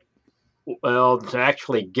 Well, to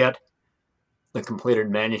actually get the completed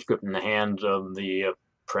manuscript in the hands of the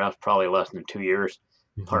press, probably less than 2 years,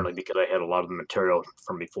 partly because I had a lot of the material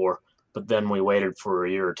from before. But then we waited for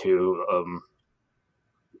a year or two.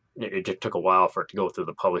 It just took a while for it to go through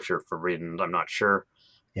the publisher for reasons I'm not sure.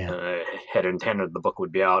 Yeah. Had intended the book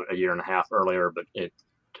would be out a year and a half earlier, but it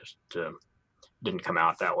just didn't come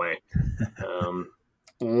out that way.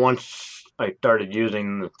 Once I started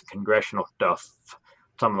using the congressional stuff,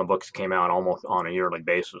 some of the books came out almost on a yearly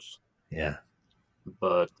basis. Yeah.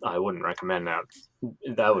 But I wouldn't recommend that.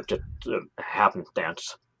 That was just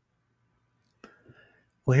happenstance.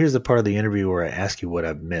 Well, here's the part of the interview where I ask you what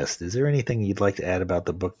I've missed. Is there anything you'd like to add about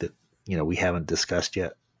the book that we haven't discussed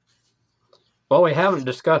yet? Well, we haven't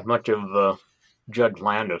discussed much of Judge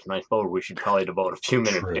Landis, and I suppose we should probably devote a few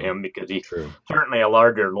minutes to him, because he's certainly a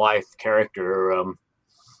larger life character.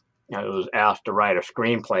 I was asked to write a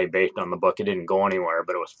screenplay based on the book. It didn't go anywhere,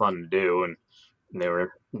 but it was fun to do, and they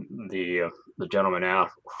were the gentleman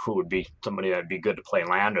asked who would be somebody that'd be good to play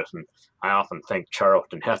Landis, and I often think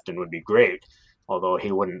Charlton Heston would be great, although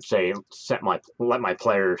he wouldn't say let my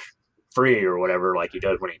players free or whatever like he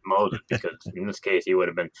does when he's Moses, because in this case he would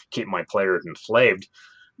have been keep my players enslaved.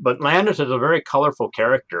 But Landis is a very colorful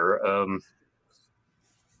character.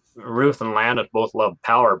 Ruth and Landis both loved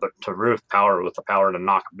power, but to Ruth, power was the power to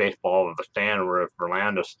knock a baseball over the stand, whereas for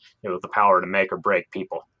Landis, it was the power to make or break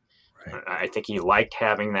people. Right. I think he liked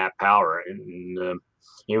having that power, and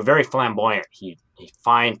he was very flamboyant. He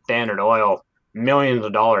fined Standard Oil millions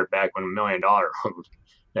of dollars back when $1 million,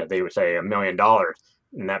 they would say $1 million,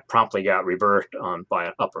 and that promptly got reversed by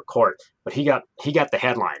an upper court. But he got the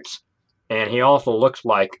headlines, and he also looks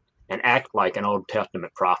like and acts like an Old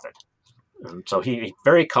Testament prophet. And so he's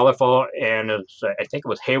very colorful, and I think it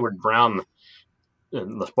was Hayward Brown,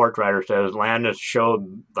 the sports writer, says Landis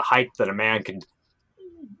showed the height that a man could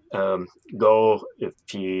go if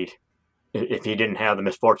he didn't have the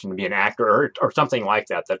misfortune to be an actor or something like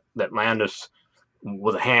that. That Landis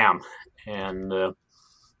was a ham and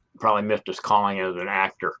probably missed his calling as an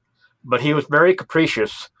actor. But he was very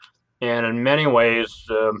capricious, and in many ways,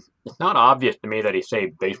 it's not obvious to me that he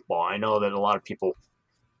saved baseball. I know that a lot of people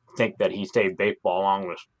think that he saved baseball along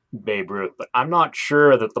with Babe Ruth, but I'm not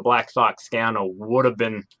sure that the Black Sox scandal would have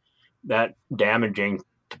been that damaging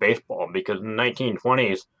to baseball, because in the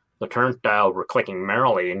 1920s, the turnstiles were clicking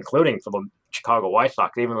merrily, including for the Chicago White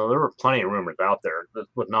Sox, even though there were plenty of rumors out there.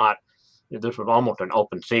 This was almost an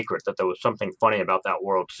open secret that there was something funny about that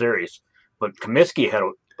World Series. But Comiskey had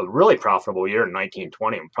a really profitable year in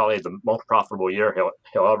 1920, probably the most profitable year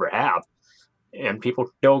he'll ever have. And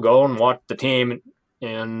people still go and watch the team,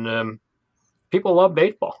 and people love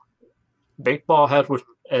baseball. Baseball has,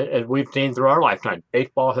 as we've seen through our lifetime,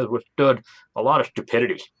 baseball has withstood a lot of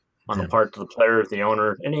stupidity on the parts of the players, the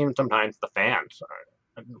owners, and even sometimes the fans.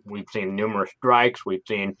 We've seen numerous strikes. We've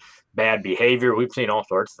seen bad behavior. We've seen all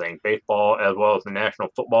sorts of things. Baseball, as well as the National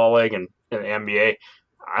Football League and the NBA.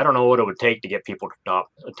 I don't know what it would take to get people to stop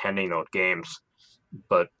attending those games.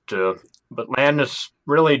 But Landis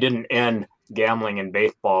really didn't end gambling in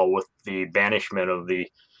baseball with the banishment of the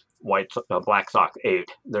Black Sox 8.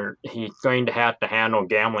 He's going to have to handle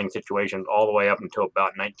gambling situations all the way up until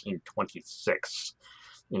about 1926,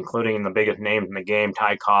 including the biggest names in the game,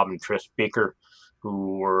 Ty Cobb and Tris Speaker,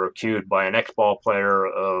 who were accused by an ex-ball player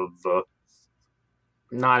of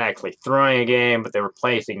not actually throwing a game, but they were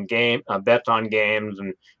placing bets on games,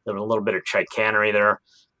 and there was a little bit of chicanery there.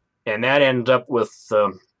 And that ends up with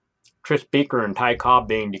Tris Speaker and Ty Cobb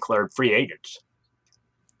being declared free agents.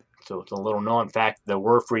 So it's a little known fact there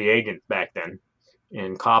were free agents back then.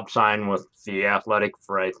 And Cobb signed with the Athletic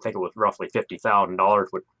for, I think it was roughly $50,000,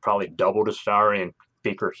 which probably doubled his salary. And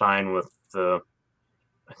Speaker signed with, I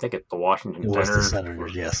think it's the Washington Senators. The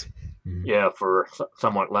Senators, yes. Mm-hmm. Yeah, for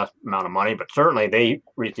somewhat less amount of money. But certainly they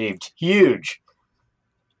received huge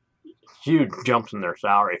jumps in their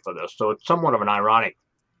salary for this. So it's somewhat of an ironic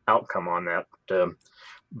outcome on that.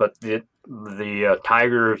 But the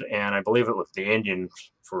Tigers, and I believe it was the Indians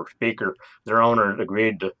for Speaker, their owners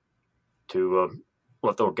agreed to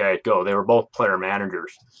let those guys go. They were both player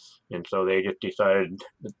managers, and so they just decided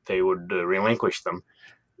that they would relinquish them.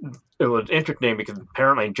 It was interesting because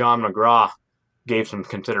apparently John McGraw gave some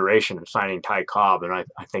consideration in signing Ty Cobb, and I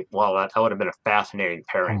think, well, that would have been a fascinating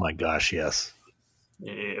pairing. Oh my gosh, yes.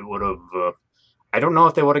 It would have. I don't know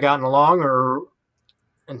if they would have gotten along, or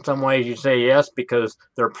in some ways you say yes, because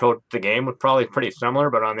their approach to the game was probably pretty similar.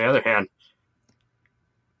 But on the other hand,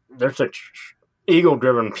 they're such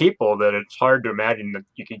ego-driven people that it's hard to imagine that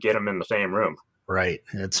you could get them in the same room. Right,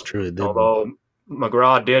 that's true. Although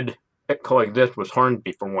McGraw did coexist with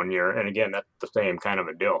Hornsby for 1 year, and again, that's the same kind of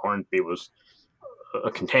a deal. Hornsby was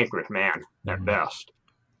a cantankerous man at best.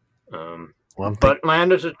 But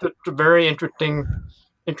Landis is just a very interesting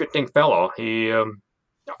fellow. He,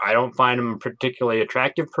 I don't find him a particularly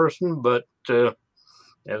attractive person, but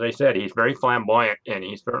as I said, he's very flamboyant, and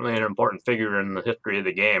he's certainly an important figure in the history of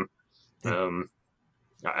the game.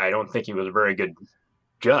 I don't think he was a very good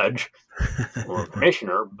judge or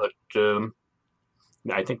commissioner, but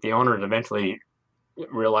I think the owners eventually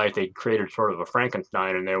realized they'd created sort of a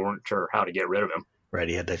Frankenstein, and they weren't sure how to get rid of him. Right,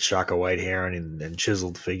 he had that shock of white hair and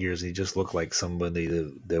chiseled figures. He just looked like somebody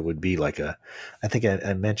that would be like a. I think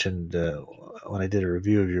I mentioned when I did a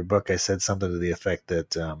review of your book, I said something to the effect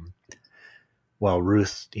that while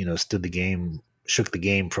Ruth, shook the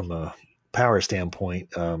game from a power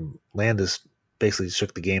standpoint, Landis basically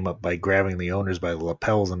shook the game up by grabbing the owners by the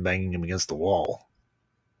lapels and banging them against the wall.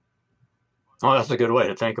 Oh, that's a good way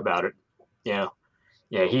to think about it. Yeah,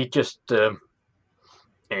 he just.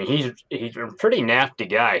 He's a pretty nasty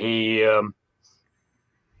guy. He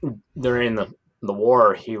during the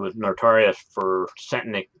war, he was notorious for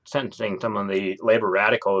sentencing some of the labor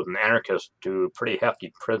radicals and anarchists to pretty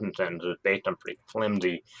hefty prison sentences based on pretty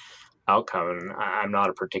flimsy outcome. And I'm not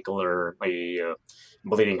a particularly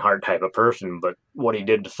bleeding heart type of person, but what he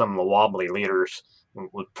did to some of the wobbly leaders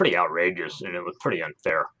was pretty outrageous, and it was pretty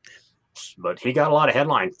unfair. But he got a lot of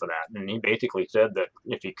headlines for that, and he basically said that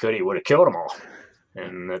if he could, he would have killed them all,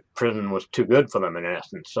 and that prison was too good for them in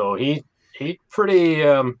essence. So he's pretty.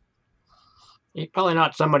 He's probably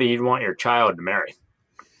not somebody you'd want your child to marry.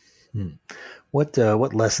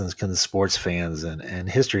 What lessons can the sports fans and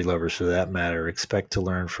history lovers, for that matter, expect to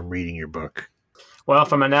learn from reading your book? Well,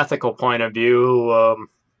 from an ethical point of view,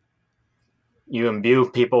 you imbue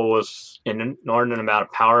people with an inordinate amount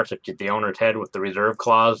of power, such as the owner's head with the reserve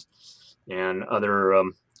clause and other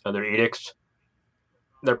edicts.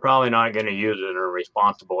 They're probably not going to use it in a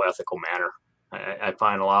responsible, ethical manner. I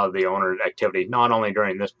find a lot of the owner's activity, not only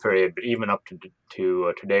during this period, but even up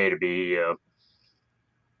to today, to be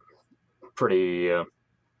pretty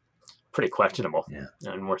questionable. Yeah.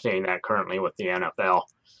 And we're seeing that currently with the NFL.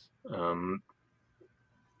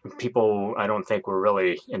 People, I don't think, were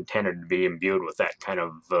really intended to be imbued with that kind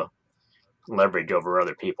of leverage over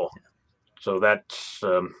other people. Yeah. So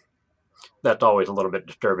that's always a little bit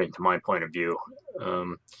disturbing to my point of view.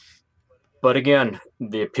 But again,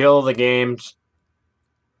 the appeal of the games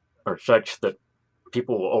are such that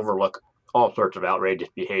people will overlook all sorts of outrageous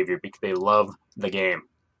behavior because they love the game.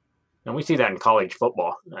 And we see that in college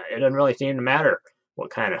football. It doesn't really seem to matter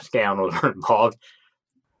what kind of scandals are involved.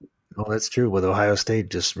 Well, that's true with Ohio State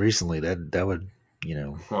just recently. That would,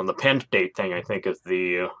 Well, the Penn State thing, I think, is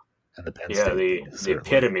the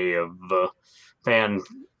epitome of fans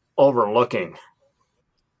overlooking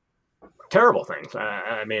terrible things.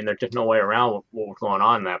 I mean, there's just no way around what was going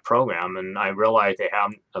on in that program. And I realize they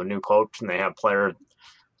have a new coach and they have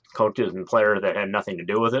coaches and players that had nothing to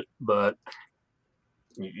do with it. But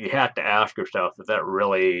you have to ask yourself, is that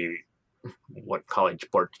really what college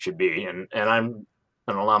sports should be? And I'm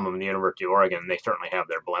an alum of the University of Oregon. They certainly have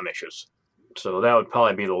their blemishes. So that would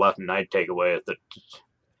probably be the lesson I'd take away, is that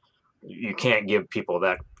you can't give people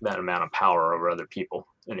that amount of power over other people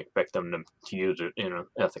and expect them to use it in an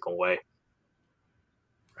ethical way.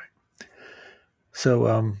 Right.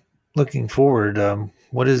 So looking forward,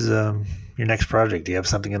 what is your next project? Do you have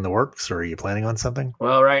something in the works, or are you planning on something?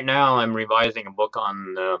 Well, right now I'm revising a book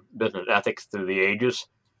on business ethics through the ages.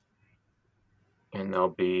 And there'll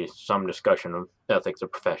be some discussion of ethics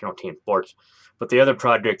of professional team sports. But the other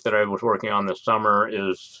project that I was working on this summer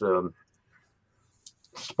is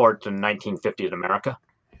sports in 1950s America.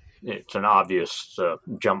 It's an obvious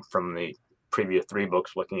jump from the previous three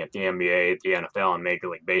books looking at the NBA, the NFL, and Major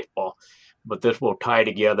League Baseball. But this will tie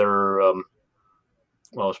together,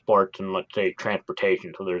 sports and, let's say,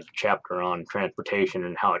 transportation. So there's a chapter on transportation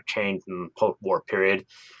and how it changed in the post-war period.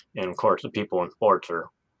 And, of course, the people in sports are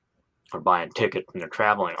buying tickets and they're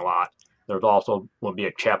traveling a lot. There's also will be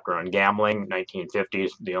a chapter on gambling,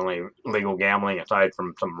 1950s. The only legal gambling, aside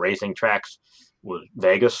from some racing tracks, was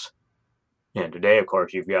Vegas. And today, of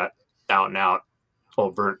course, you've got out-and-out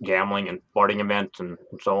overt gambling and sporting events and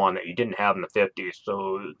so on that you didn't have in the 50s.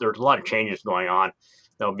 So there's a lot of changes going on.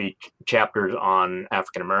 There'll be chapters on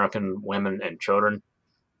African-American women and children,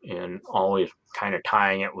 and always kind of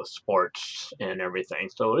tying it with sports and everything.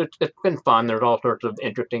 So it's been fun. There's all sorts of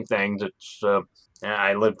interesting things.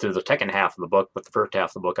 I lived through the second half of the book, but the first half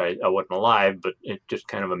of the book I wasn't alive, but it's just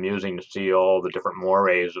kind of amusing to see all the different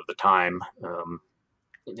mores of the time.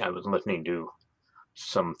 I was listening to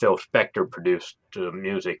some Phil Spector produced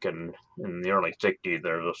music, and in the early 60s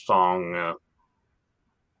there's a song,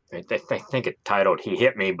 I think it's titled "He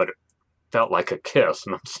Hit Me, but it felt like a kiss,"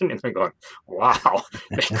 and I'm sitting there going, "Wow,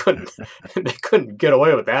 they couldn't get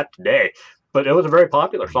away with that today." But it was a very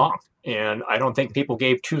popular song, and I don't think people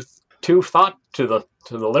gave too thought to the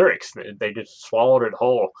lyrics. They just swallowed it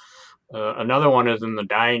whole. Another one is in the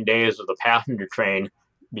dying days of the passenger train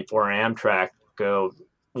before Amtrak.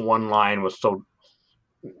 One line was so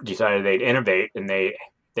decided they'd innovate, and they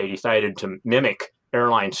decided to mimic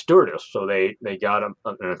airline stewardess. So they got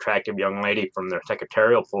an attractive young lady from their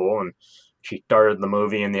secretarial pool, and she started the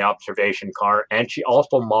movie in the observation car, and she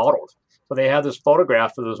also modeled. So they had this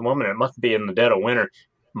photograph of this woman, it must be in the dead of winter,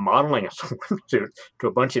 modeling a swimsuit to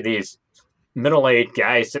a bunch of these middle-aged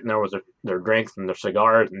guys sitting there with their drinks and their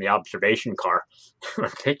cigars in the observation car. I'm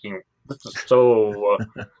thinking, this is so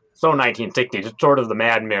 1960s. It's sort of the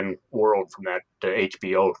Mad Men world from that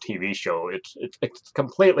HBO TV show. It's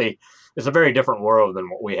a very different world than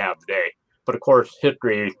what we have today. But of course,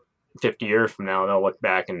 history 50 years from now, they'll look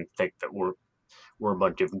back and think that we're a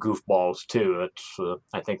bunch of goofballs too. That's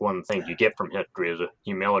I think one of the things you get from history is a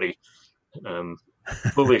humility.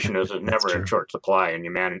 Foolishness is never in short supply in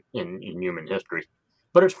human history.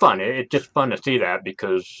 But it's fun. It's just fun to see that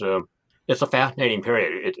because it's a fascinating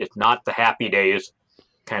period. It's not the happy days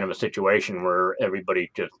kind of a situation where everybody's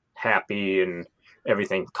just happy and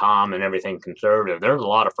everything calm and everything conservative. There's a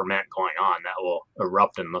lot of ferment going on that will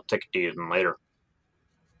erupt in the 60s and later.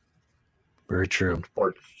 Very true.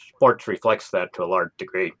 Sports reflects that to a large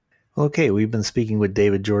degree. Okay, we've been speaking with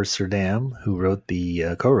David George Surdam, who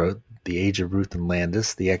co-wrote The Age of Ruth and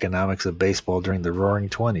Landis, The Economics of Baseball During the Roaring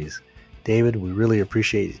Twenties. David, we really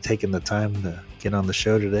appreciate you taking the time to get on the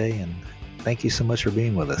show today, and thank you so much for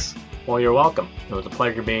being with us. Well, you're welcome. It was a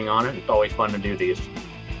pleasure being on it. It's always fun to do these.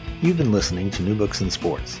 You've been listening to New Books in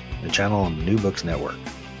Sports, a channel on the New Books Network.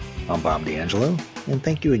 I'm Bob D'Angelo, and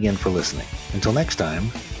thank you again for listening. Until next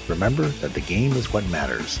time, remember that the game is what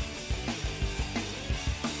matters.